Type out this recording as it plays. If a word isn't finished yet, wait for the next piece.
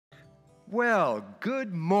Well,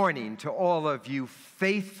 good morning to all of you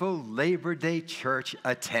faithful Labor Day church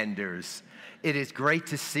attenders. It is great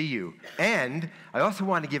to see you. And I also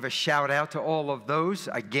want to give a shout out to all of those,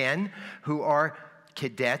 again, who are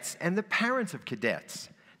cadets and the parents of cadets.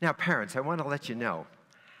 Now, parents, I want to let you know,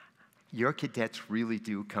 your cadets really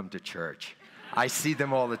do come to church. I see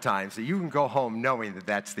them all the time, so you can go home knowing that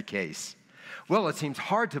that's the case. Well, it seems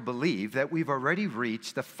hard to believe that we've already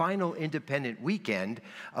reached the final independent weekend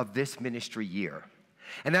of this ministry year.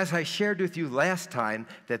 And as I shared with you last time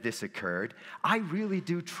that this occurred, I really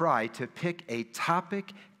do try to pick a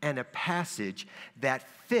topic and a passage that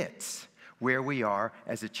fits where we are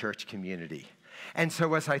as a church community. And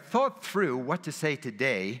so as I thought through what to say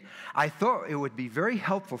today, I thought it would be very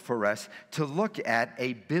helpful for us to look at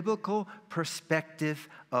a biblical perspective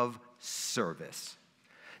of service.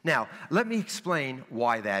 Now, let me explain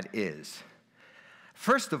why that is.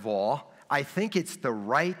 First of all, I think it's the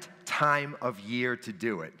right time of year to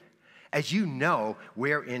do it. As you know,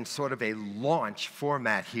 we're in sort of a launch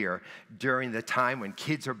format here during the time when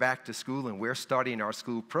kids are back to school and we're starting our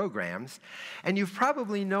school programs. And you've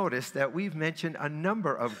probably noticed that we've mentioned a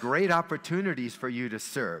number of great opportunities for you to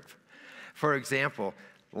serve. For example,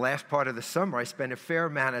 last part of the summer, I spent a fair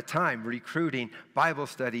amount of time recruiting Bible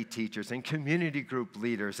study teachers and community group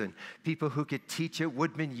leaders and people who could teach at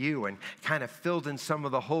Woodmen U and kind of filled in some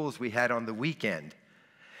of the holes we had on the weekend.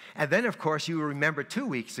 And then, of course, you remember 2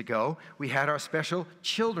 weeks ago, we had our special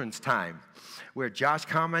children's time where Josh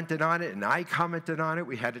commented on it and I commented on it.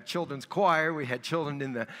 We had a children's choir, we had children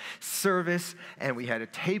in the service, and we had a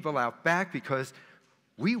table out back because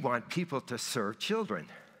we want people to serve children.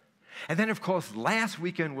 And then, of course, last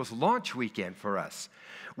weekend was launch weekend for us,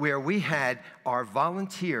 where we had our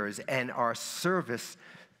volunteers and our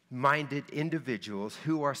service-minded individuals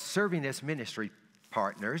who are serving as ministry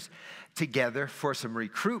partners together for some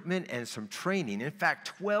recruitment and some training. In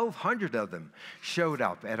fact, 1,200 of them showed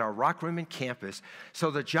up at our Rock Rimmon campus so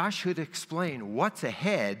that Josh could explain what's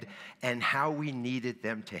ahead and how we needed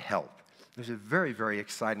them to help. It was a very, very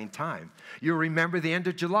exciting time. You'll remember the end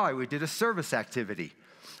of July, we did a service activity.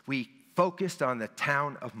 We focused on the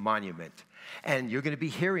town of Monument. And you're going to be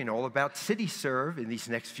hearing all about City Serve in these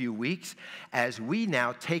next few weeks as we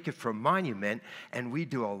now take it from Monument and we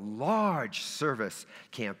do a large service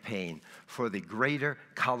campaign for the greater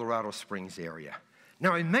Colorado Springs area.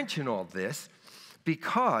 Now, I mention all this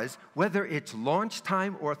because whether it's launch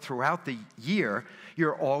time or throughout the year,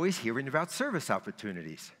 you're always hearing about service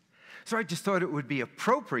opportunities. So I just thought it would be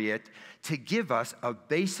appropriate to give us a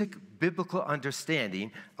basic biblical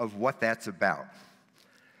understanding of what that's about.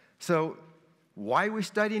 So why are we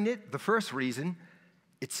studying it? The first reason,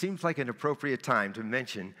 it seems like an appropriate time to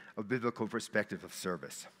mention a biblical perspective of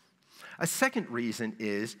service. A second reason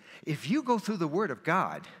is, if you go through the Word of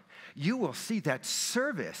God, you will see that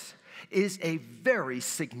service is a very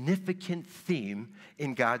significant theme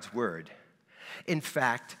in God's Word. In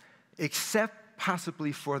fact, except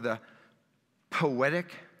possibly for the poetic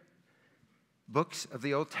books of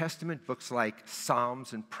the Old Testament, books like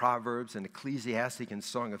Psalms and Proverbs and Ecclesiastic and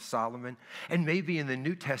Song of Solomon, and maybe in the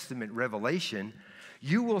New Testament Revelation,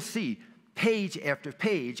 you will see page after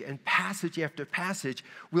page and passage after passage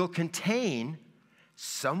will contain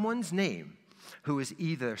someone's name who is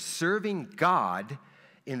either serving God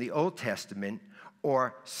in the Old Testament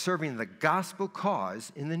or serving the gospel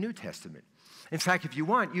cause in the New Testament. In fact, if you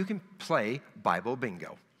want, you can play Bible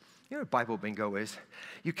bingo. You know what Bible bingo is?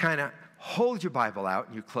 You kind of hold your Bible out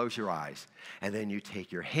and you close your eyes. And then you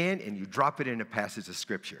take your hand and you drop it in a passage of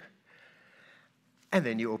Scripture. And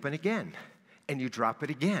then you open again and you drop it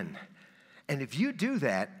again. And if you do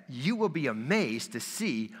that, you will be amazed to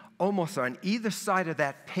see almost on either side of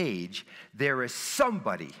that page, there is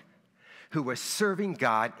somebody who was serving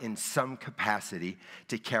God in some capacity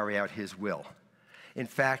to carry out His will. In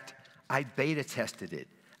fact, I beta tested it.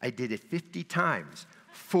 I did it 50 times.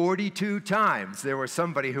 42 times there was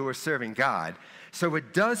somebody who was serving God. So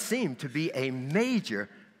it does seem to be a major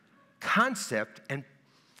concept and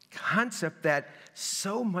concept that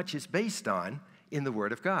so much is based on in the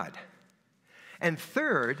Word of God. And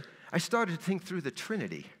third, I started to think through the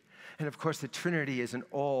Trinity. And of course, the Trinity is an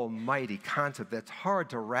almighty concept that's hard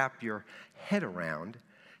to wrap your head around.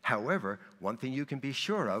 However, one thing you can be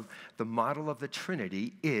sure of, the model of the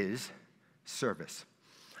Trinity is service.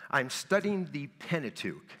 I'm studying the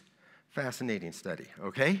Pentateuch. Fascinating study,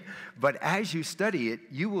 okay? But as you study it,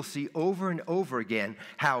 you will see over and over again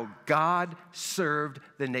how God served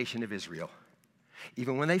the nation of Israel.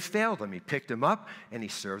 Even when they failed Him, He picked them up and He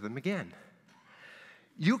served them again.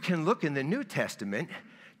 You can look in the New Testament.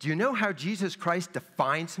 Do you know how Jesus Christ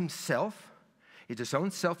defines Himself? It's its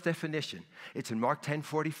own self-definition. It's in Mark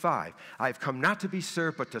 10:45. I have come not to be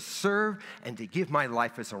served, but to serve and to give my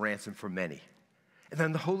life as a ransom for many. And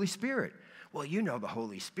then the Holy Spirit. Well, you know the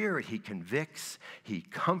Holy Spirit. He convicts, he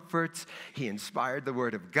comforts, he inspired the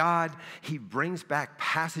Word of God, he brings back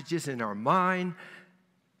passages in our mind.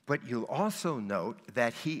 But you'll also note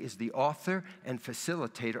that he is the author and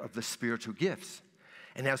facilitator of the spiritual gifts.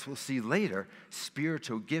 And as we'll see later,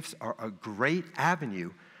 spiritual gifts are a great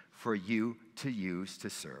avenue for you to use to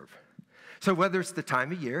serve. So whether it's the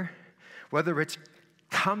time of year, whether it's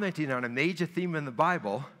commenting on a major theme in the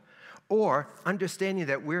Bible, or understanding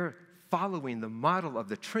that we're following the model of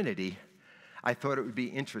the Trinity, I thought it would be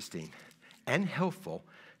interesting and helpful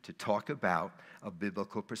to talk about a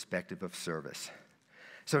biblical perspective of service.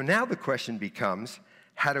 So now the question becomes,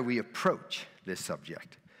 how do we approach this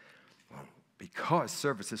subject? Well, because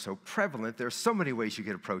service is so prevalent, there are so many ways you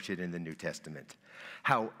could approach it in the New Testament.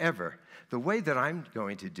 However, the way that I'm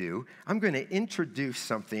going to do, I'm going to introduce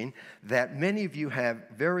something that many of you have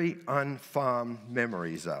very unfond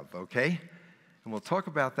memories of, okay? And we'll talk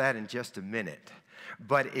about that in just a minute.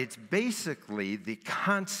 But it's basically the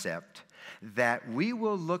concept that we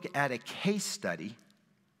will look at a case study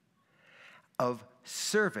of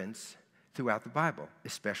servants throughout the Bible,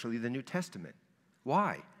 especially the New Testament.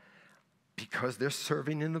 Why? Because they're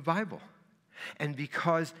serving in the Bible. And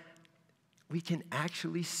because we can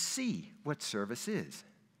actually see what service is.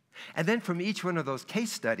 And then from each one of those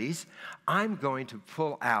case studies, I'm going to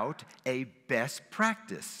pull out a best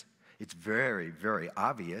practice. It's very, very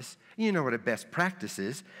obvious. You know what a best practice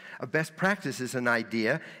is. A best practice is an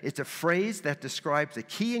idea. It's a phrase that describes a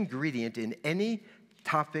key ingredient in any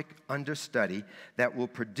topic under study that will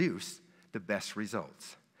produce the best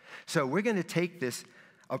results. So we're going to take this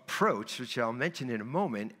approach, which I'll mention in a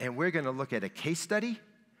moment, and we're going to look at a case study,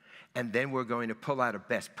 and then we're going to pull out a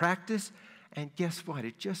best practice. And guess what?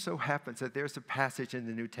 It just so happens that there's a passage in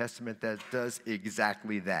the New Testament that does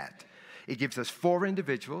exactly that. It gives us 4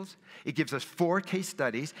 individuals, it gives us 4 case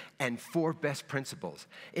studies, and 4 best principles.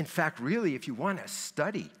 In fact, really, if you want to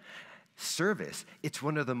study service, it's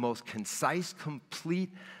one of the most concise,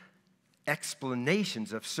 complete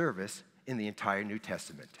explanations of service in the entire New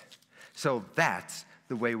Testament. So that's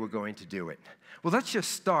the way we're going to do it. Well, let's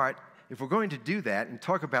just start, if we're going to do that and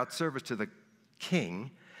talk about service to the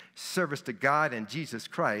King, service to God and Jesus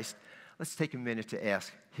Christ, let's take a minute to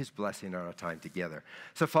ask his blessing on our time together.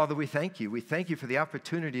 So, Father, we thank you. We thank you for the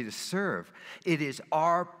opportunity to serve. It is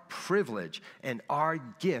our privilege and our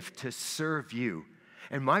gift to serve you.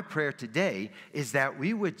 And my prayer today is that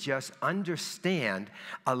we would just understand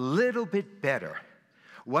a little bit better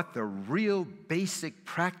what the real basic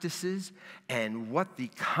practices and what the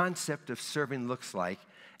concept of serving looks like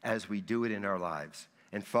as we do it in our lives.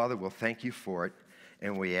 And Father, we'll thank you for it,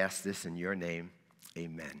 and we ask this in your name.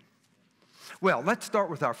 Amen. Well, let's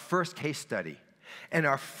start with our first case study. And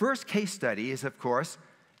our first case study is, of course,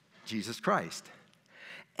 Jesus Christ.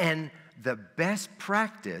 And the best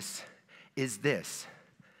practice is this.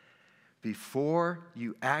 Before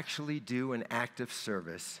you actually do an act of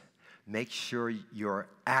service, make sure your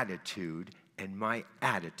attitude and my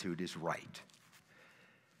attitude is right.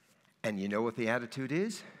 And you know what the attitude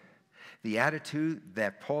is? The attitude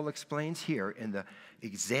that Paul explains here in the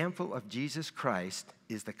example of Jesus Christ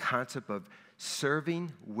is the concept of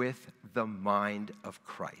serving with the mind of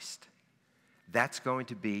Christ. That's going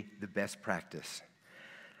to be the best practice.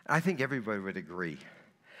 I think everybody would agree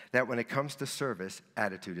that when it comes to service,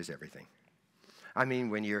 attitude is everything. I mean,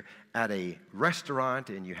 when you're at a restaurant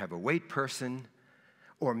and you have a wait person,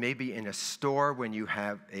 or maybe in a store when you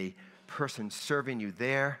have a person serving you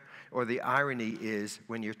there, or the irony is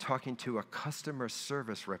when you're talking to a customer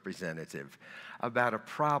service representative about a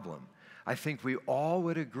problem, I think we all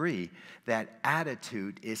would agree that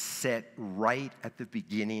attitude is set right at the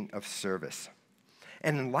beginning of service.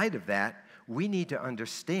 And in light of that, we need to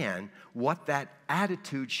understand what that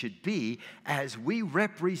attitude should be as we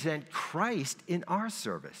represent Christ in our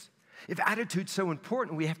service. If attitude's so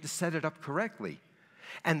important, we have to set it up correctly.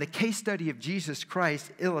 And the case study of Jesus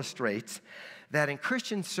Christ illustrates that in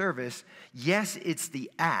Christian service, yes, it's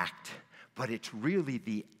the act, but it's really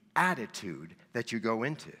the attitude that you go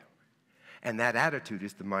into. And that attitude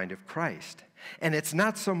is the mind of Christ. And it's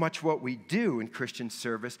not so much what we do in Christian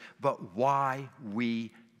service, but why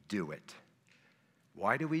we do it.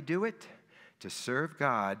 Why do we do it? To serve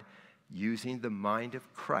God using the mind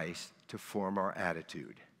of Christ to form our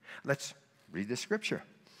attitude. Let's read the scripture.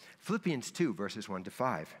 Philippians 2, verses 1 to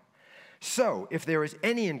 5. So, if there is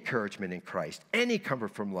any encouragement in Christ, any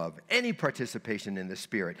comfort from love, any participation in the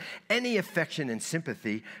Spirit, any affection and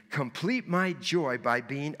sympathy, complete my joy by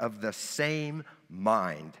being of the same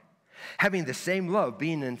mind, having the same love,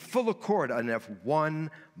 being in full accord and of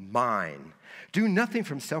one mind. Do nothing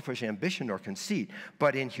from selfish ambition or conceit,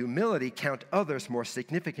 but in humility count others more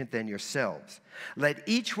significant than yourselves. Let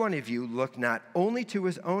each one of you look not only to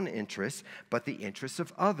his own interests, but the interests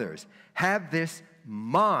of others. Have this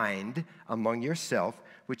mind among yourself,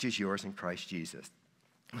 which is yours in Christ Jesus.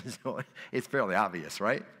 So it's fairly obvious,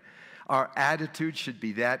 right? Our attitude should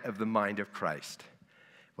be that of the mind of Christ.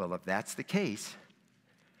 Well, if that's the case,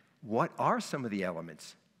 what are some of the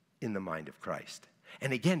elements in the mind of Christ?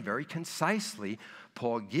 And again, very concisely,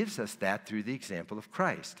 Paul gives us that through the example of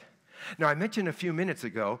Christ. Now, I mentioned a few minutes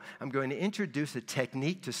ago, I'm going to introduce a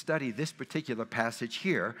technique to study this particular passage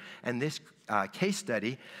here and this case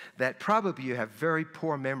study that probably you have very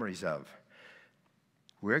poor memories of.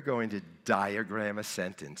 We're going to diagram a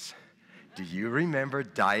sentence. Do you remember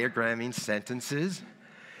diagramming sentences?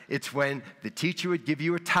 It's when the teacher would give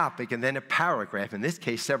you a topic and then a paragraph, in this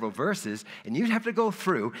case several verses, and you'd have to go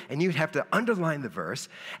through and you'd have to underline the verse,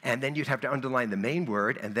 and then you'd have to underline the main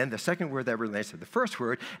word, and then the second word that relates to the first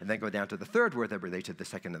word, and then go down to the third word that relates to the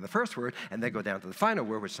second and the first word, and then go down to the final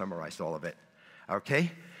word which summarized all of it,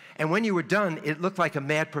 okay? And when you were done, it looked like a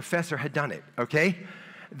mad professor had done it, okay?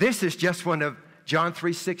 This is just one of John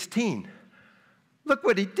 3:16. Look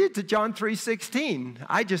what he did to John 3:16.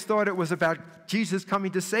 I just thought it was about Jesus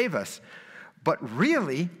coming to save us. But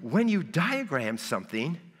really, when you diagram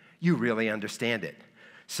something, you really understand it.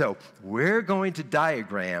 So we're going to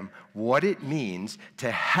diagram what it means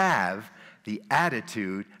to have the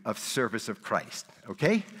attitude of service of Christ,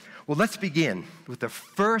 okay? Well, let's begin with the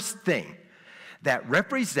first thing that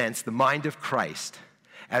represents the mind of Christ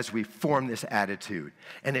as we form this attitude.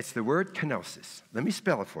 And it's the word kenosis. Let me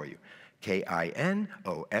spell it for you. K-I-N-O-S-I-S.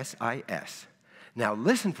 Now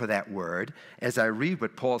listen for that word as I read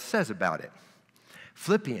what Paul says about it.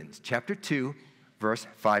 Philippians chapter 2, verse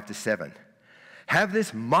 5 to 7. Have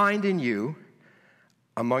this mind in you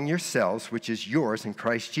among yourselves, which is yours in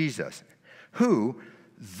Christ Jesus, who,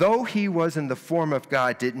 though he was in the form of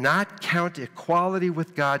God, did not count equality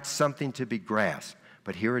with God something to be grasped.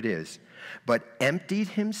 But here it is. But emptied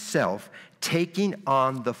himself, taking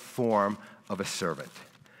on the form of a servant.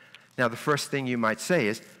 Now, the first thing you might say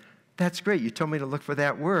is, that's great, you told me to look for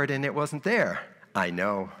that word and it wasn't there. I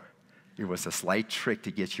know. It was a slight trick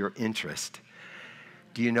to get your interest.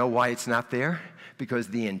 Do you know why it's not there? Because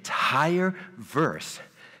the entire verse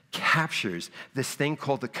captures this thing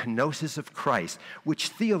called the kenosis of Christ, which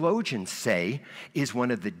theologians say is one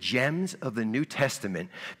of the gems of the New Testament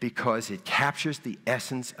because it captures the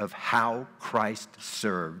essence of how Christ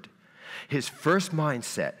served. His first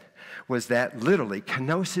mindset was that literally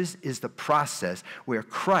kenosis is the process where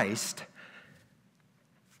Christ,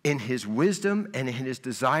 in his wisdom and in his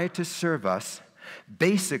desire to serve us,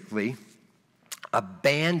 basically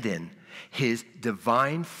abandoned his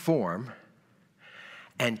divine form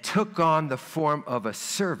and took on the form of a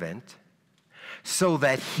servant so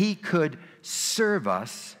that he could serve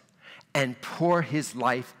us and pour his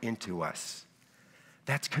life into us.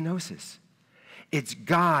 That's kenosis. It's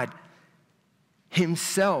God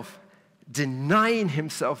himself denying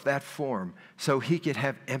himself that form so he could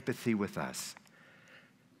have empathy with us.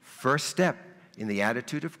 First step in the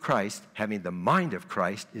attitude of Christ, having the mind of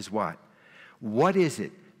Christ, is what? What is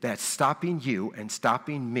it that's stopping you and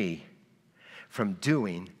stopping me from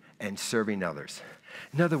doing and serving others?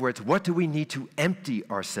 In other words, what do we need to empty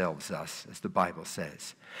ourselves of, as the Bible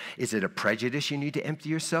says? Is it a prejudice you need to empty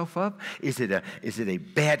yourself of? Is it a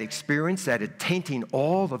bad experience that is tainting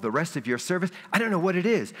all of the rest of your service? I don't know what it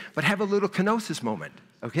is, but have a little kenosis moment,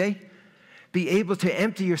 okay? Be able to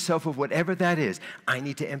empty yourself of whatever that is. I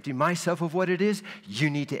need to empty myself of what it is. You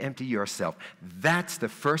need to empty yourself. That's the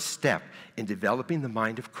first step in developing the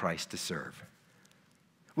mind of Christ to serve.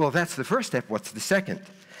 Well, that's the first step. What's the second?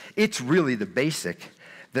 It's really the basic.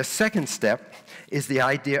 The second step is the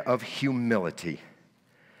idea of humility.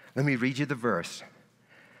 Let me read you the verse.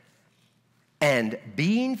 And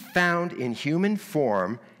being found in human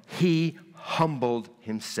form, he humbled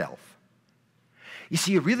himself. You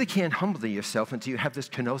see, you really can't humble yourself until you have this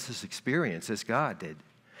kenosis experience as God did.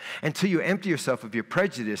 Until you empty yourself of your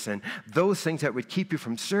prejudice and those things that would keep you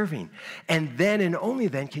from serving. And then and only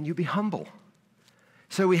then can you be humble.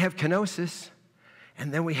 So we have kenosis,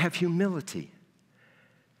 and then we have humility.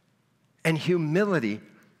 And humility,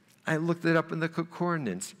 I looked it up in the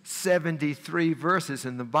concordance, 73 verses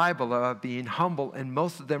in the Bible about being humble, and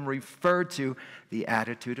most of them refer to the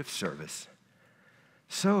attitude of service.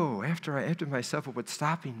 So after I emptied myself of what's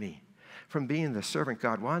stopping me from being the servant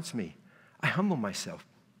God wants me, I humble myself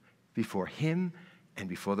before him and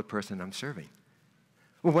before the person I'm serving.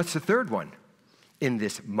 Well, what's the third one in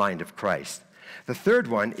this mind of Christ? The third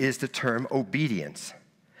one is the term obedience.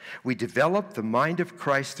 We develop the mind of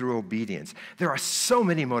Christ through obedience. There are so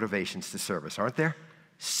many motivations to service, aren't there?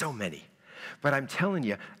 So many. But I'm telling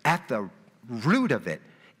you, at the root of it,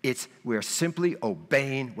 we're simply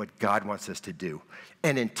obeying what God wants us to do.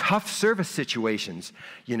 And in tough service situations,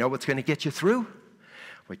 you know what's going to get you through?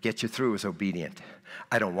 What gets you through is obedient.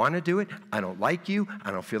 I don't want to do it. I don't like you. I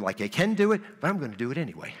don't feel like I can do it, but I'm going to do it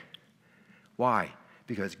anyway. Why?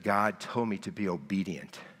 Because God told me to be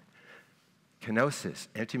obedient. Kenosis,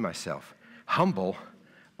 empty myself. Humble,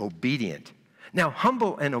 obedient. Now,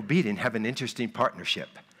 humble and obedient have an interesting partnership.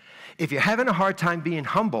 If you're having a hard time being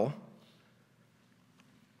humble,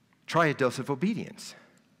 try a dose of obedience.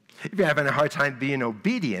 If you're having a hard time being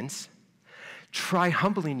obedience, try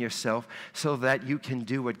humbling yourself so that you can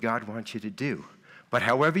do what God wants you to do. But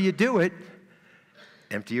however you do it,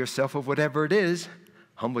 empty yourself of whatever it is,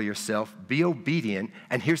 humble yourself, be obedient.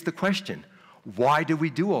 And here's the question: why do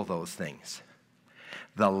we do all those things?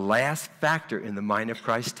 The last factor in the mind of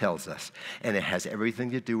Christ tells us, and it has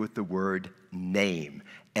everything to do with the word name,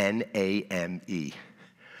 N-A-M-E.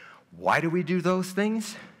 Why do we do those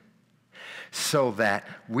things? So that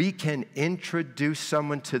we can introduce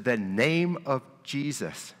someone to the name of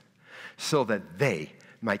Jesus so that they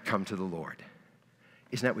might come to the Lord.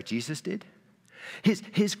 Isn't that what Jesus did?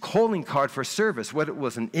 His calling card for service, whether it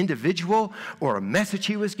was an individual or a message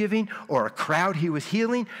he was giving or a crowd he was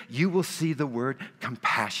healing, you will see the word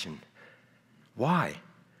compassion. Why?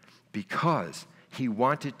 Because he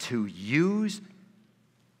wanted to use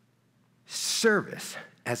service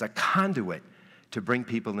as a conduit to bring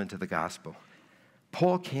people into the gospel.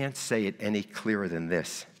 Paul can't say it any clearer than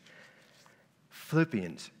this.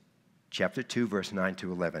 Philippians chapter 2, verse 9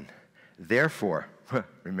 to 11. Therefore,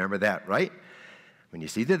 remember that, right? When you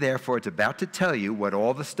see the therefore, it's about to tell you what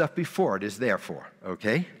all the stuff before it is there for,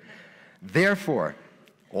 okay? Therefore,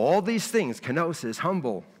 all these things, kenosis,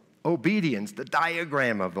 humble, obedience, the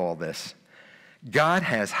diagram of all this, God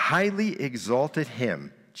has highly exalted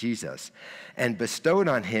him, Jesus, and bestowed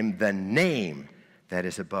on him the name that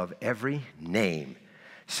is above every name,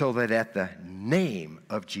 so that at the name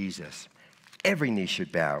of Jesus, every knee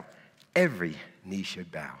should bow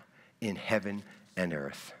in heaven and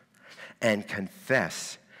earth, and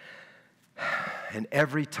confess, and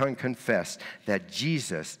every tongue confess that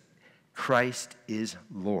Jesus Christ is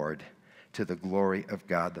Lord, to the glory of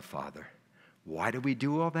God the Father. Why do we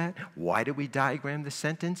do all that? Why do we diagram the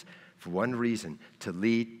sentence? For one reason: to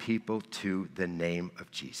lead people to the name of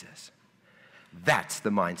Jesus. That's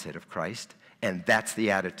the mindset of Christ, and that's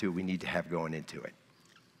the attitude we need to have going into it.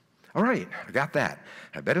 All right, I got that.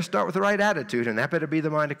 I better start with the right attitude, and that better be the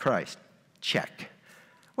mind of Christ. Check.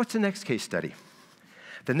 What's the next case study?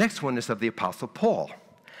 The next one is of the Apostle Paul.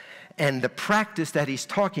 And the practice that he's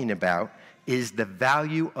talking about is the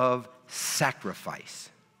value of sacrifice.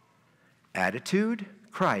 Attitude,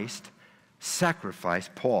 Christ; sacrifice,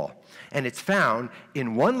 Paul. And it's found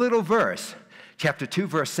in one little verse, chapter 2,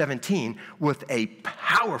 verse 17, with a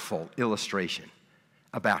powerful illustration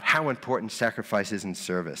about how important sacrifice is in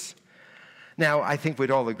service. Now, I think we'd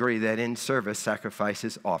all agree that in service, sacrifice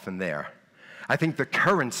is often there. I think the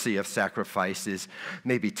currency of sacrifice is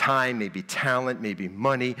maybe time, maybe talent, maybe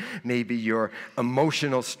money, maybe your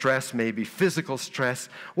emotional stress, maybe physical stress,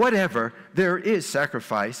 whatever. There is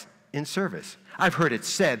sacrifice in service. I've heard it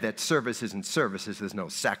said that service isn't service if there's no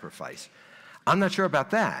sacrifice. I'm not sure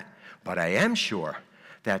about that, but I am sure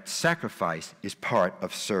that sacrifice is part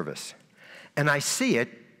of service. And I see it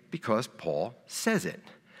because Paul says it.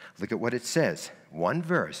 Look at what it says. One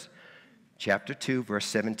verse, chapter 2, verse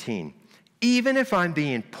 17. Even if I'm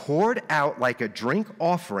being poured out like a drink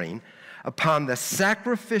offering upon the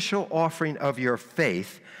sacrificial offering of your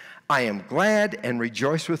faith, I am glad and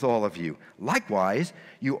rejoice with all of you. Likewise,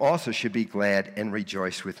 you also should be glad and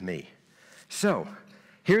rejoice with me. So,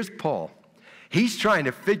 here's Paul. He's trying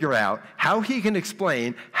to figure out how he can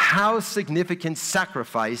explain how significant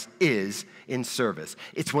sacrifice is in service.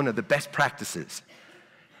 It's one of the best practices.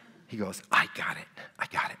 He goes, I got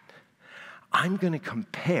it. I'm going to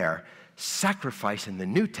compare sacrifice in the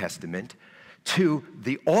New Testament to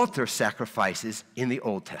the altar sacrifices in the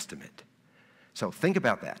Old Testament. So think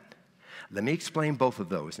about that. Let me explain both of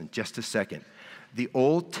those in just a second. The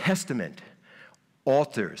Old Testament,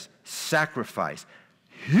 altars, sacrifice,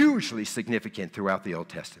 hugely significant throughout the Old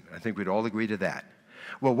Testament. I think we'd all agree to that.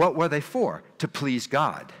 Well, what were they for? To please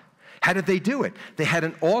God. How did they do it? They had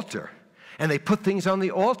an altar. And they put things on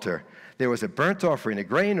the altar. There was a burnt offering, a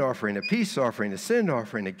grain offering, a peace offering, a sin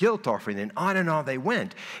offering, a guilt offering, and on they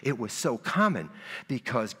went. It was so common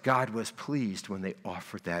because God was pleased when they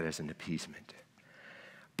offered that as an appeasement.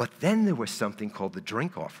 But then there was something called the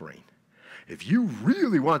drink offering. If you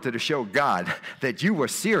really wanted to show God that you were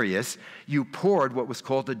serious, you poured what was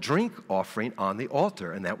called a drink offering on the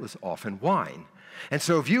altar, and that was often wine. And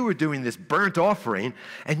so if you were doing this burnt offering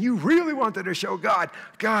and you really wanted to show God,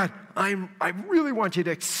 I really want you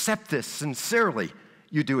to accept this sincerely,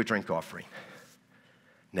 you do a drink offering.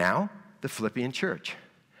 Now, the Philippian church.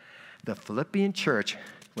 The Philippian church,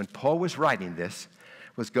 when Paul was writing this,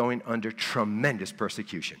 was going under tremendous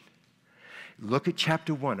persecution. Look at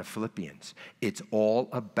chapter 1 of Philippians. It's all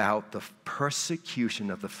about the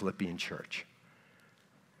persecution of the Philippian church.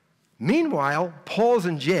 Meanwhile, Paul's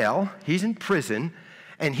in jail, he's in prison,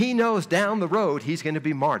 and he knows down the road he's going to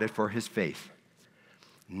be martyred for his faith.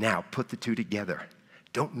 Now, put the two together.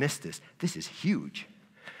 Don't miss this. This is huge.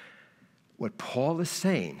 What Paul is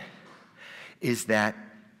saying is that,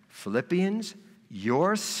 Philippians,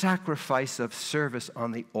 your sacrifice of service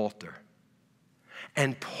on the altar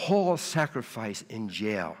and Paul's sacrifice in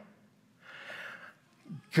jail,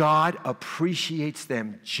 God appreciates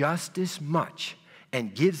them just as much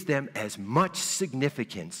and gives them as much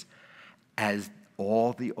significance as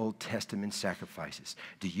all the Old Testament sacrifices.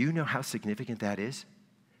 Do you know how significant that is?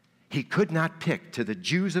 He could not pick, to the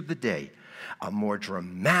Jews of the day, a more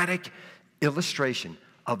dramatic illustration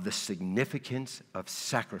of the significance of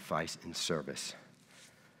sacrifice in service.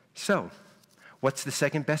 So, what's the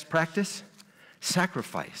second best practice?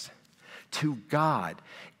 Sacrifice. To God,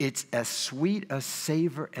 it's as sweet a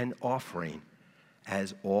savor and offering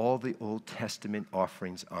as all the Old Testament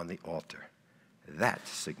offerings on the altar. That's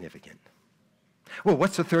significant. Well,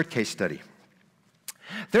 what's the third case study?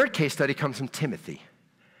 Third case study comes from Timothy.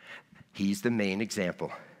 He's the main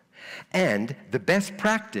example. And the best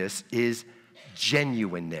practice is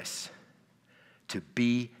genuineness. To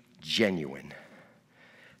be genuine.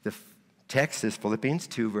 The text is Philippians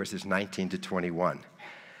 2, verses 19 to 21.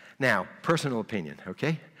 Now, personal opinion,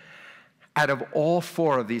 okay? Out of all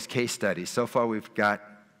four of these case studies, so far we've got,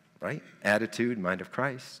 right, attitude, mind of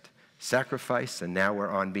Christ, sacrifice, and now we're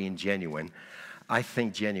on being genuine. I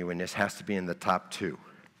think genuineness has to be in the top two.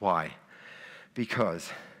 Why? Because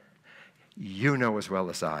you know as well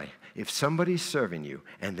as I, if somebody's serving you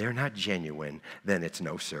and they're not genuine, then it's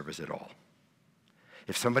no service at all.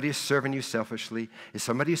 If somebody is serving you selfishly, if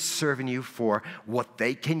somebody is serving you for what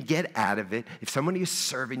they can get out of it, if somebody is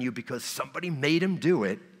serving you because somebody made them do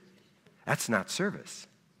it, that's not service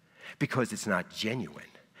because it's not genuine.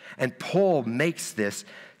 And Paul makes this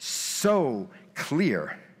so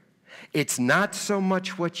clear. It's not so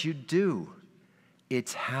much what you do,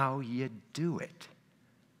 it's how you do it.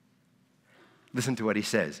 Listen to what he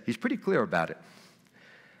says. He's pretty clear about it.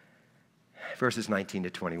 Verses 19 to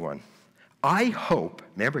 21. I hope,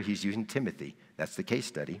 remember he's using Timothy, that's the case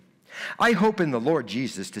study. I hope in the Lord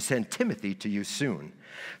Jesus to send Timothy to you soon,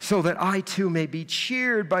 so that I too may be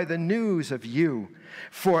cheered by the news of you,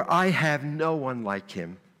 for I have no one like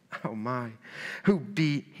him, oh my, who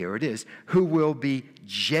will be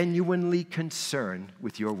genuinely concerned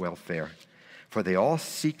with your welfare, for they all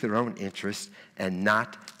seek their own interests and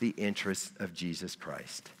not the interests of Jesus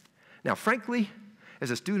Christ. Now, frankly, as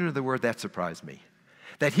a student of the word, that surprised me,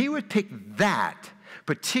 that he would pick that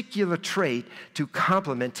particular trait to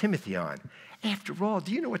compliment Timothy on. After all,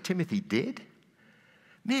 do you know what Timothy did?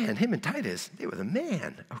 Man, him and Titus, they were the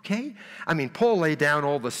man, okay? I mean, Paul laid down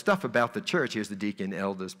all the stuff about the church. Here's the deacon,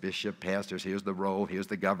 elders, bishop, pastors. Here's the role. Here's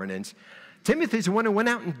the governance. Timothy's the one who went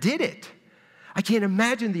out and did it. I can't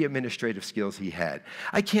imagine the administrative skills he had.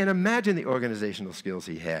 I can't imagine the organizational skills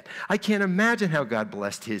he had. I can't imagine how God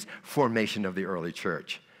blessed his formation of the early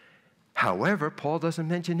church. However, Paul doesn't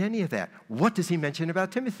mention any of that. What does he mention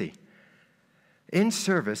about Timothy? In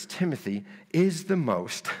service, Timothy is the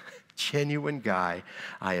most genuine guy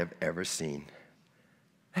I have ever seen.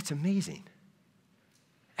 That's amazing.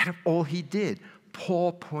 Out of all he did,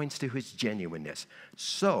 Paul points to his genuineness.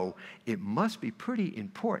 So it must be pretty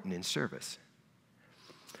important in service.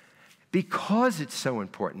 Because it's so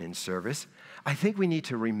important in service, I think we need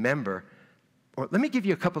to remember, or let me give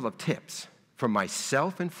you a couple of tips for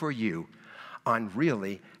myself and for you on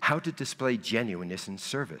really how to display genuineness in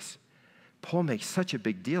service. Paul makes such a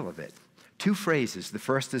big deal of it. Two phrases. The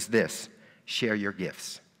first is this: share your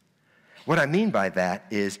gifts. What I mean by that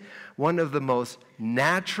is one of the most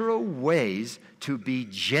natural ways to be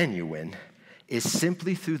genuine is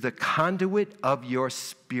simply through the conduit of your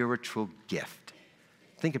spiritual gift.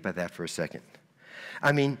 Think about that for a second.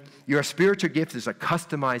 I mean, your spiritual gift is a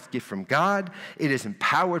customized gift from God. It is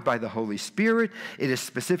empowered by the Holy Spirit. It is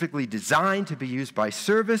specifically designed to be used by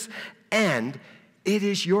service. And it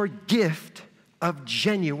is your gift of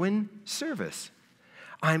genuine service.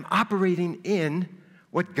 I'm operating in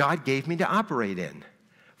what God gave me to operate in.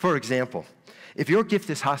 For example, if your gift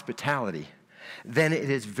is hospitality, then it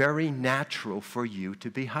is very natural for you to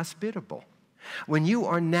be hospitable. When you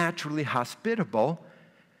are naturally hospitable,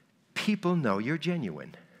 people know you're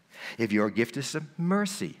genuine. If your gift is of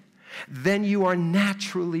mercy, then you are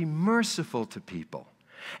naturally merciful to people.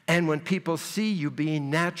 And when people see you being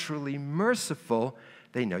naturally merciful,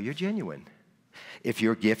 they know you're genuine. If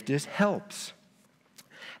your gift is helps,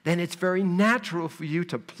 then it's very natural for you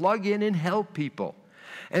to plug in and help people.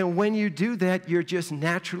 And when you do that, you're just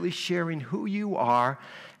naturally sharing who you are,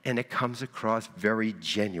 and it comes across very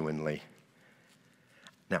genuinely.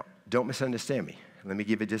 Now, don't misunderstand me. Let me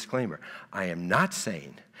give a disclaimer. I am not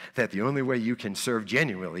saying that the only way you can serve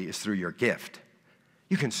genuinely is through your gift.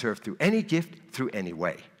 You can serve through any gift, through any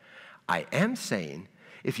way. I am saying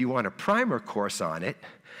if you want a primer course on it,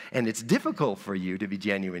 and it's difficult for you to be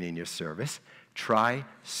genuine in your service, try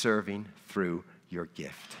serving through your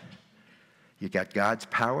gift. You got God's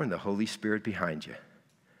power and the Holy Spirit behind you.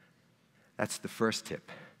 That's the first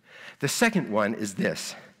tip. The second one is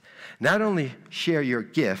this. Not only share your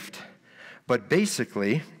gift, but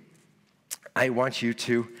basically, I want you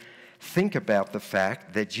to think about the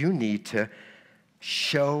fact that you need to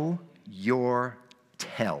show your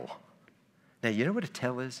tell. Now, you know what a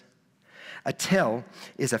tell is? A tell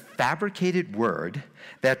is a fabricated word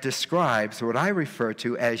that describes what I refer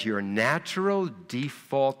to as your natural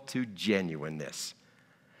default to genuineness.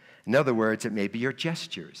 In other words, it may be your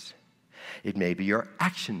gestures. It may be your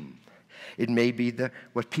action. It may be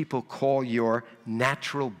what people call your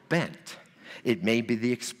natural bent. It may be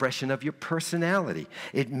the expression of your personality.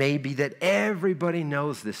 It may be that everybody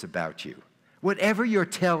knows this about you. Whatever your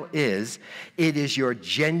tell is, it is your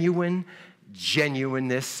genuineness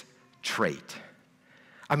trait.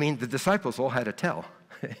 I mean, the disciples all had a tell.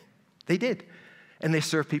 They did. And they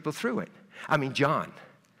served people through it. I mean, John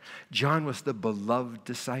was the beloved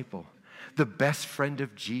disciple, the best friend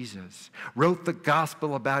of Jesus, wrote the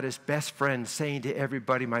gospel about his best friend, saying to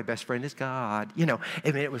everybody, my best friend is God. You know,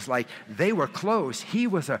 I mean, it was like they were close. He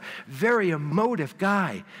was a very emotive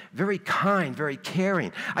guy, very kind, very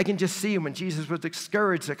caring. I can just see him when Jesus was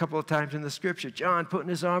discouraged a couple of times in the scripture. John putting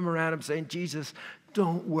his arm around him saying, Jesus,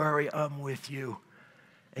 don't worry, I'm with you.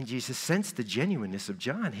 And Jesus sensed the genuineness of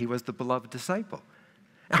John. He was the beloved disciple.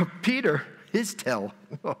 Now, Peter, his tell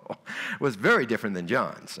was very different than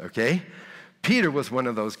John's, okay? Peter was one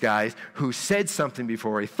of those guys who said something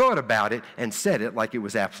before he thought about it and said it like it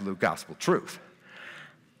was absolute gospel truth.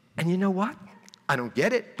 And you know what? I don't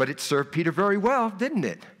get it, but it served Peter very well, didn't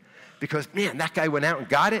it? Because, man, that guy went out and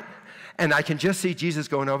got it. And I can just see Jesus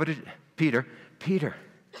going over to Peter,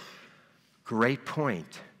 great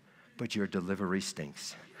point, but your delivery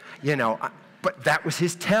stinks. You know, but that was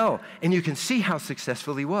his tell, and you can see how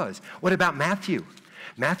successful he was. What about Matthew?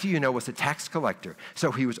 Matthew, you know, was a tax collector,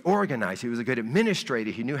 so he was organized. He was a good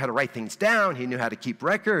administrator. He knew how to write things down. He knew how to keep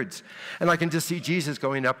records. And I can just see Jesus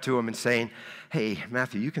going up to him and saying, hey,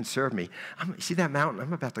 Matthew, you can serve me. See that mountain?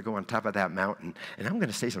 I'm about to go on top of that mountain, and I'm going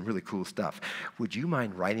to say some really cool stuff. Would you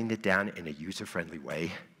mind writing it down in a user-friendly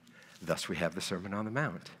way? Thus, we have the Sermon on the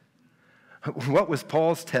Mount. What was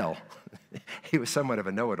Paul's tell? He was somewhat of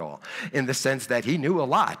a know-it-all in the sense that he knew a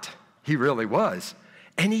lot. He really was.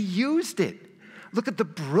 And he used it. Look at the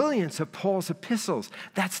brilliance of Paul's epistles.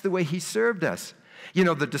 That's the way he served us. You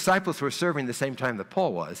know, the disciples were serving the same time that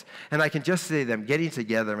Paul was. And I can just see them getting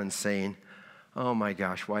together and saying, oh my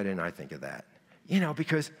gosh, why didn't I think of that? You know,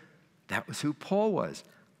 because that was who Paul was.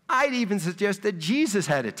 I'd even suggest that Jesus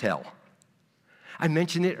had a tell. I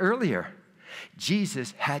mentioned it earlier.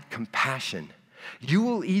 Jesus had compassion. You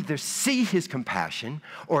will either see his compassion,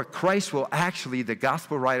 or Christ will actually, the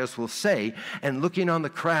gospel writers will say, and looking on the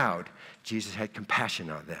crowd, Jesus had compassion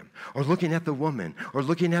on them. Or looking at the woman, or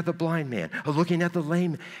looking at the blind man, or looking at the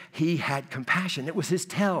lame, he had compassion. It was his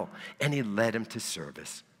tell, and he led him to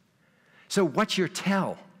service. So what's your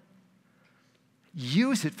tell?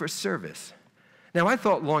 Use it for service. Now, I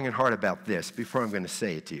thought long and hard about this before I'm going to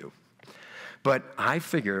say it to you. But I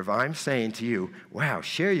figure if I'm saying to you, wow,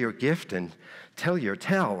 share your gift and tell your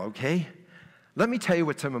tell, okay? Let me tell you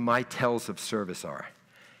what some of my tells of service are.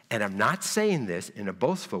 And I'm not saying this in a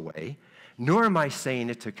boastful way, nor am I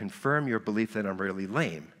saying it to confirm your belief that I'm really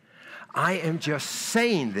lame. I am just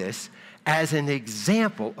saying this as an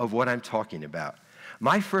example of what I'm talking about.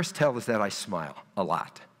 My first tell is that I smile a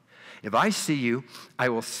lot. If I see you, I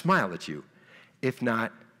will smile at you. If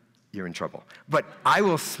not, you're in trouble. But I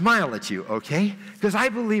will smile at you, okay? Because I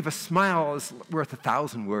believe a smile is worth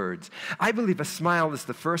 1,000 words. I believe a smile is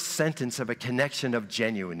the first sentence of a connection of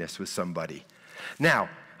genuineness with somebody. Now,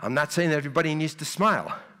 I'm not saying that everybody needs to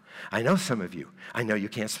smile. I know some of you. I know you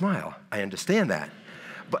can't smile. I understand that.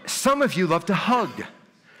 But some of you love to hug.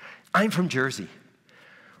 I'm from Jersey.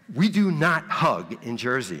 We do not hug in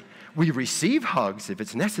Jersey. We receive hugs if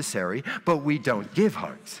it's necessary, but we don't give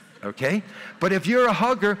hugs. Okay? But if you're a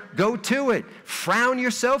hugger, go to it. Frown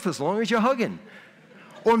yourself as long as you're hugging.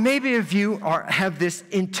 Or maybe if you have this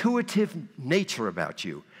intuitive nature about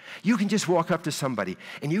you, you can just walk up to somebody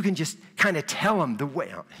and you can just kind of tell them the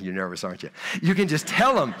way, oh, you're nervous, aren't you? You can just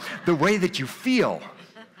tell them the way that you feel.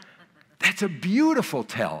 That's a beautiful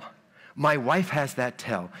tell. My wife has that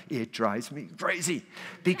tell. It drives me crazy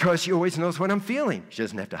because she always knows what I'm feeling. She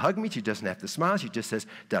doesn't have to hug me. She doesn't have to smile. She just says,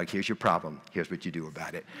 Doug, here's your problem. Here's what you do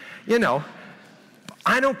about it. You know,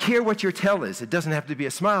 I don't care what your tell is. It doesn't have to be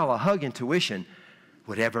a smile, a hug, intuition.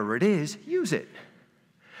 Whatever it is, use it.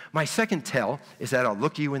 My second tell is that I'll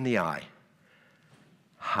look you in the eye.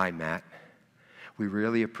 Hi, Matt. We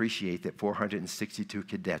really appreciate that 462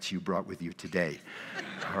 cadets you brought with you today,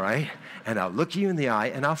 all right? And I'll look you in the eye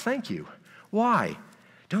and I'll thank you. Why?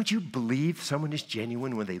 Don't you believe someone is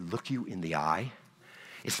genuine when they look you in the eye?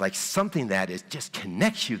 It's like something that just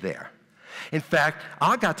connects you there. In fact,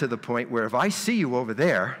 I got to the point where if I see you over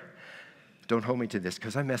there, don't hold me to this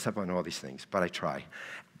because I mess up on all these things, but I try.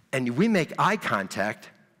 And we make eye contact.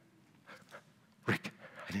 Rick,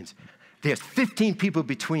 there's 15 people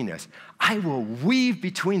between us. I will weave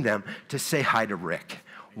between them to say hi to Rick.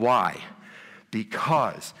 Why?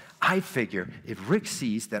 Because I figure if Rick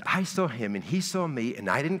sees that I saw him and he saw me and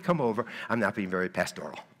I didn't come over, I'm not being very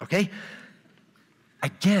pastoral, okay?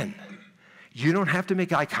 Again, you don't have to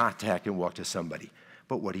make eye contact and walk to somebody,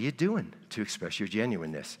 but what are you doing to express your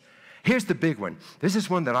genuineness? Here's the big one. This is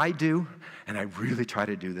one that I do, and I really try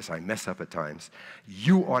to do this. I mess up at times.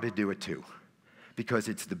 You ought to do it too, because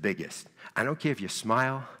it's the biggest. I don't care if you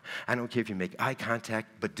smile. I don't care if you make eye contact,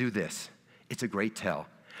 but do this. It's a great tell.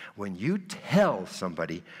 When you tell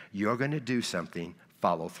somebody you're going to do something,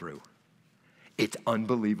 follow through. It's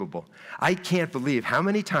unbelievable. I can't believe how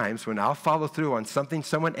many times when I'll follow through on something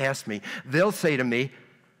someone asked me, they'll say to me,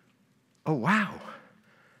 oh, wow,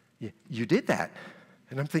 you did that.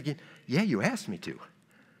 And I'm thinking, yeah, you asked me to.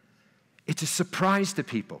 It's a surprise to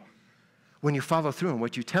people when you follow through on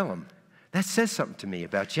what you tell them. That says something to me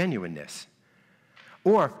about genuineness.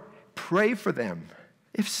 Or pray for them.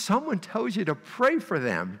 If someone tells you to pray for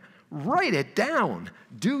them, write it down.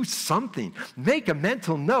 Do something. Make a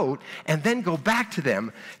mental note and then go back to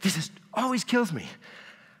them. This always kills me.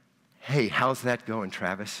 Hey, how's that going,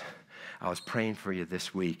 Travis? I was praying for you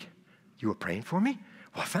this week. You were praying for me?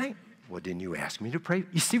 Well, didn't you ask me to pray?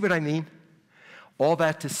 You see what I mean? All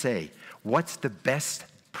that to say, what's the best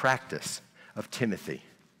practice of Timothy?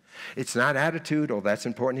 It's not attitude, oh, that's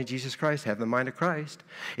important in Jesus Christ, have the mind of Christ.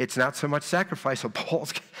 It's not so much sacrifice, so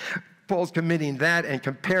Paul's committing that and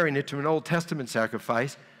comparing it to an Old Testament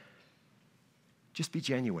sacrifice. Just be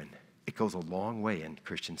genuine. It goes a long way in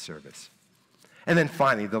Christian service. And then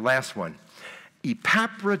finally, the last one,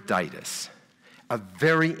 Epaphroditus, a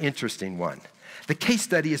very interesting one. The case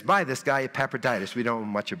study is by this guy, Epaphroditus. We don't know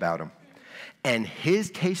much about him. And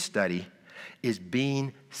his case study is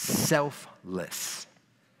being selfless.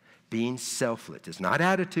 Being selfless. It's not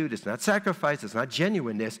attitude, it's not sacrifice, it's not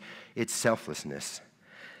genuineness, it's selflessness.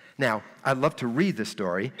 Now, I'd love to read the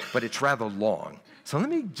story, but it's rather long. So let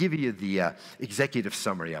me give you the executive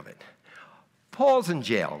summary of it. Paul's in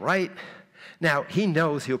jail, right? Now, he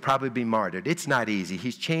knows he'll probably be martyred. It's not easy.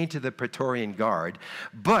 He's chained to the Praetorian Guard.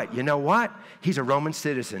 But you know what? He's a Roman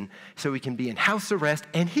citizen, so he can be in house arrest,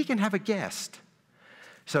 and he can have a guest.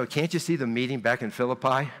 So can't you see the meeting back in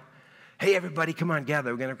Philippi? Hey, everybody, come on,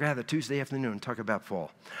 gather. We're going to gather Tuesday afternoon and talk about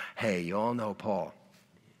Paul. Hey, you all know Paul.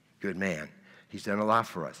 Good man. He's done a lot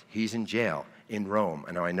for us. He's in jail in Rome.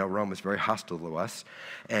 I know Rome is very hostile to us,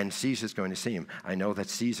 and Caesar's going to see him. I know that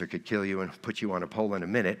Caesar could kill you and put you on a pole in a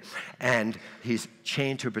minute, and he's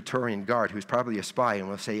chained to a Praetorian Guard who's probably a spy and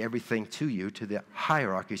will say everything to you, to the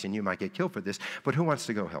hierarchies, and you might get killed for this, but who wants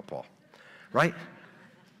to go help Paul, right?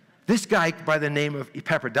 This guy by the name of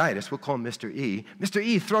Epaphroditus, we'll call him Mr. E. Mr.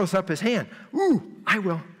 E throws up his hand. Ooh, I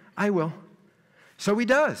will. So he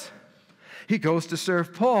does. He goes to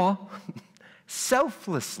serve Paul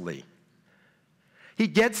selflessly. He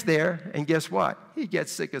gets there, and guess what? He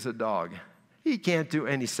gets sick as a dog. He can't do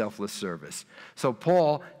any selfless service. So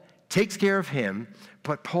Paul takes care of him,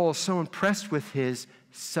 but Paul is so impressed with his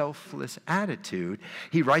selfless attitude,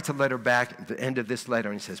 he writes a letter back at the end of this letter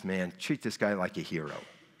and he says, man, treat this guy like a hero.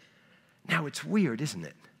 Now, it's weird, isn't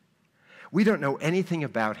it? We don't know anything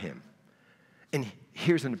about him. And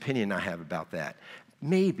here's an opinion I have about that.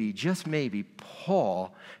 Maybe, just maybe,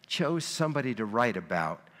 Paul chose somebody to write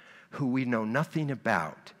about who we know nothing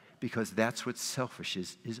about, because that's what selfish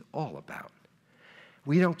is all about.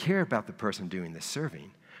 We don't care about the person doing the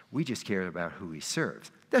serving. We just care about who he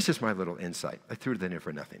serves. That's just my little insight. I threw that in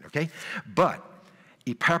for nothing, okay? But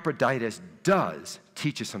Epaphroditus does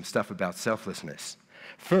teach us some stuff about selflessness.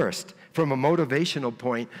 First, from a motivational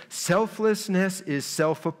point, selflessness is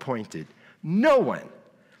self-appointed. No one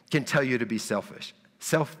can tell you to be selfish,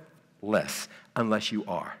 selfless, unless you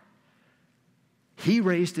are. He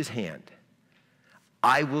raised his hand.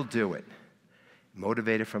 I will do it.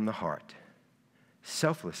 Motivated from the heart.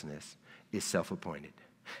 Selflessness is self-appointed.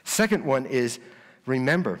 Second one is,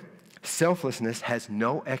 remember, selflessness has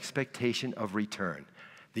no expectation of return.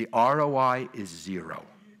 The ROI is zero,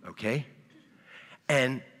 okay?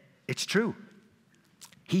 And it's true.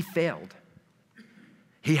 He failed.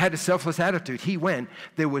 He had a selfless attitude. He went.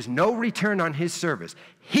 There was no return on his service.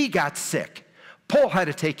 He got sick. Paul had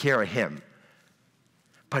to take care of him.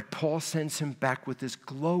 But Paul sends him back with this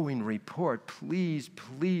glowing report. Please,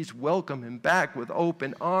 please welcome him back with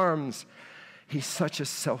open arms. He's such a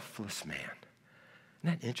selfless man.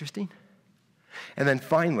 Isn't that interesting? And then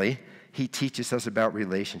finally, he teaches us about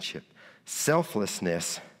relationship.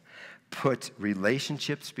 Selflessness puts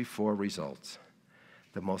relationships before results.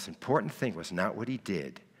 The most important thing was not what he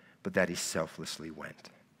did, but that he selflessly went.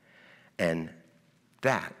 And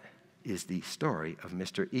that is the story of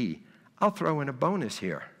Mr. E. I'll throw in a bonus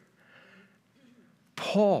here.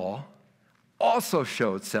 Paul also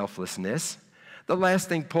showed selflessness. The last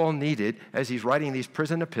thing Paul needed, as he's writing these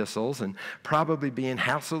prison epistles and probably being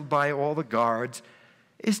hassled by all the guards,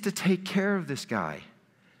 is to take care of this guy.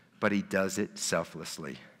 But he does it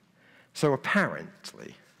selflessly. So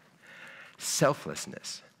apparently,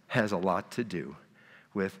 selflessness has a lot to do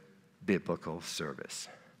with biblical service.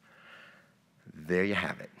 There you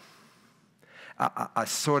have it. A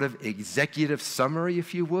sort of executive summary,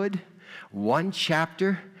 if you would. One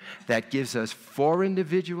chapter that gives us 4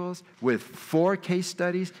 individuals with 4 case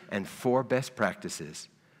studies and 4 best practices.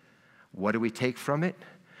 What do we take from it?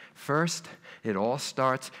 First, it all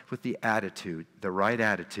starts with the attitude, the right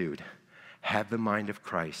attitude. Have the mind of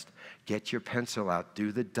Christ. Get your pencil out.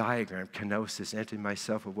 Do the diagram, kenosis, empty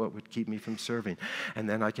myself of what would keep me from serving. And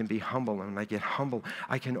then I can be humble. And when I get humble,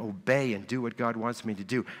 I can obey and do what God wants me to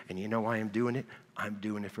do. And you know why I'm doing it? I'm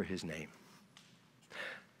doing it for his name.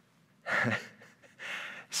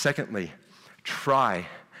 Secondly, try,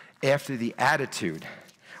 after the attitude,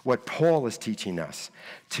 what Paul is teaching us,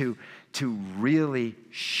 to really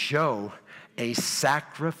show a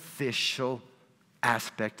sacrificial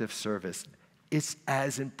aspect of service. It's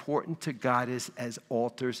as important to God as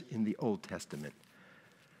altars in the Old Testament.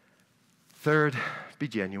 Third, be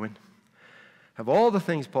genuine. Of all the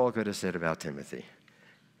things Paul could have said about Timothy,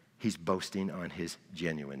 he's boasting on his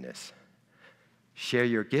genuineness. Share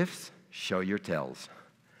your gifts, show your tells.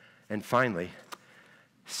 And finally,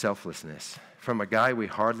 selflessness. From a guy we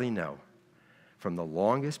hardly know, from the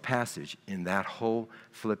longest passage in that whole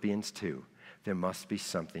Philippians 2, there must be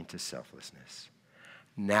something to selflessness.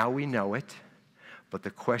 Now we know it, but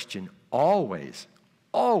the question always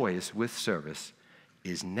with service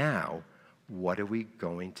is now, what are we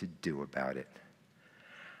going to do about it?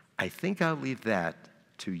 I think I'll leave that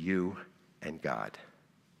to you and God.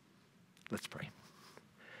 Let's pray.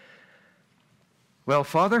 Well,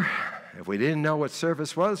 Father, if we didn't know what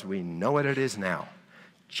service was, we know what it is now.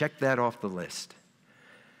 Check that off the list.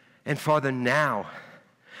 And Father, now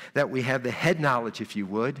that we have the head knowledge, if you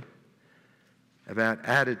would, about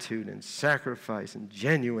attitude and sacrifice and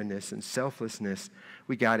genuineness and selflessness,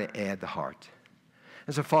 we got to add the heart.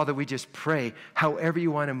 And so, Father, we just pray, however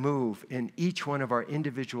you want to move in each one of our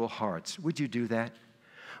individual hearts, would you do that?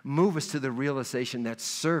 Move us to the realization that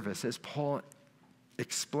service, as Paul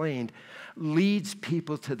explained, leads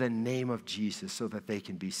people to the name of Jesus so that they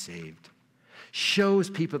can be saved. Shows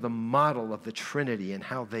people the model of the Trinity and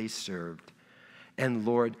how they served. And,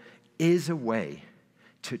 Lord, is a way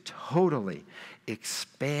to totally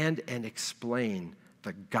expand and explain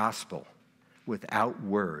the gospel without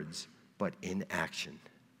words, but in action.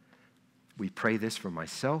 We pray this for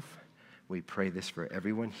myself. We pray this for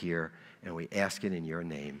everyone here, and we ask it in your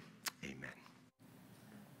name. Amen.